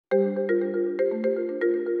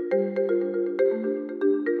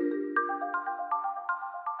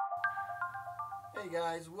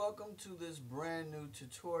to this brand new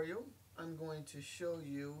tutorial. I'm going to show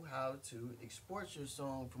you how to export your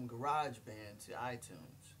song from GarageBand to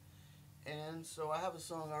iTunes. And so I have a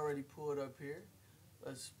song already pulled up here.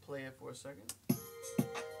 Let's play it for a second.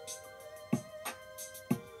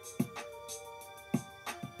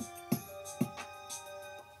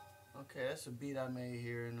 Okay, that's a beat I made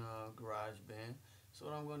here in GarageBand. So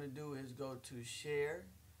what I'm going to do is go to Share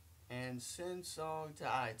and Send Song to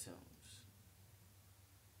iTunes.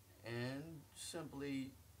 And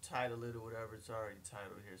simply title it or whatever. It's already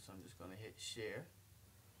titled here, so I'm just going to hit Share.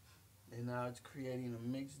 And now it's creating a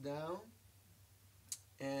mix down.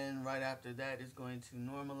 And right after that, it's going to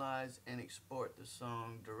normalize and export the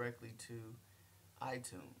song directly to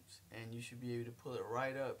iTunes. And you should be able to pull it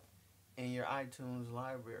right up in your iTunes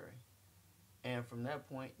library. And from that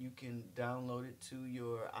point, you can download it to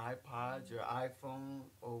your iPod, your iPhone,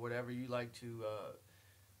 or whatever you like to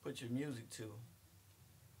put your music to.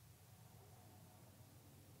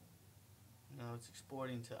 Now it's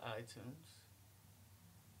exporting to iTunes.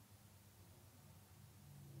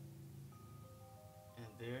 And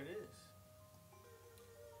there it is.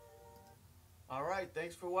 Alright,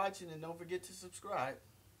 thanks for watching, and don't forget to subscribe.